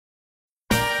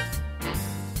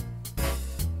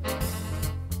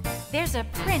There's a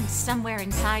prince somewhere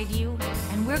inside you,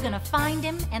 and we're gonna find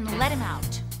him and let him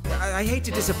out. I hate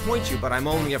to disappoint you, but I'm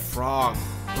only a frog.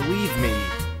 Believe me.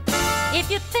 If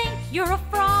you think you're a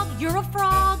frog, you're a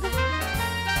frog.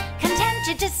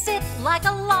 Contented to sit like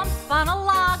a lump on a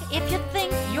log. If you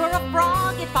think you're a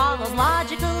frog, it follows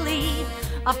logically.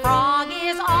 A frog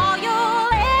is all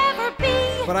you'll ever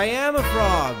be. But I am a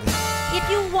frog. If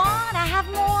you wanna have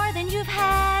more than you've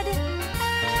had,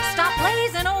 stop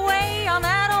blazing away on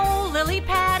that old lily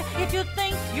pad. If you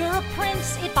think you're a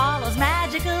prince, it follows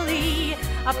magically.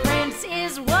 A prince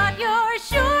is what you're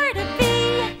sure to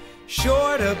be.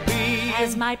 Sure to be.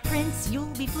 As my prince,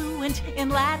 you'll be fluent in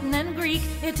Latin and Greek.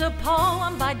 It's a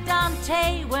poem by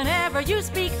Dante. Whenever you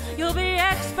speak, you'll be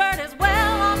expert as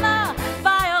well on the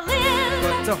violin.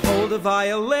 But to hold a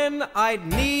violin, I'd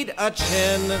need a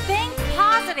chin. Think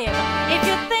positive. If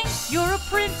you think you're a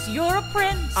prince, you're a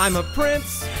prince. I'm a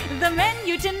prince. The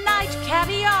menu tonight,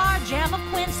 caviar, jam of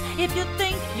quince. If you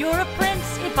think you're a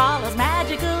prince, it follows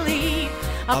magically.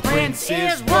 A prince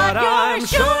is what I'm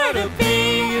sure to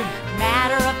be.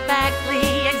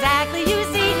 Matter-of-factly, exactly you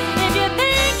see. If you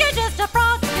think you're just a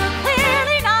frog, you're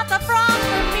clearly not the frog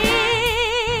for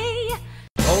me.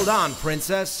 Hold on,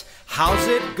 princess. How's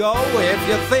it go? If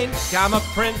you think I'm a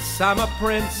prince, I'm a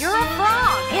prince. You're a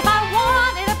frog. If I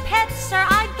wanted a pet, sir,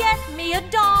 I'd get me a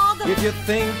dog. If you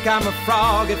think I'm a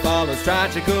frog, it follows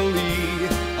tragically.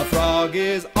 A frog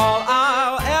is all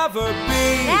I'll ever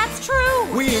be. That's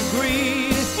true. We agree.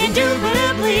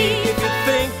 Indubitably. If you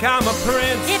think I'm a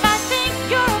prince, If I think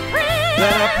you're a prince,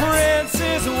 then a prince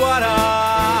is what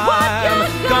I'm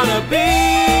you're gonna be.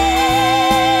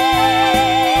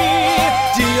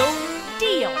 Deal?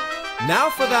 Deal. Now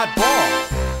for that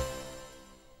ball.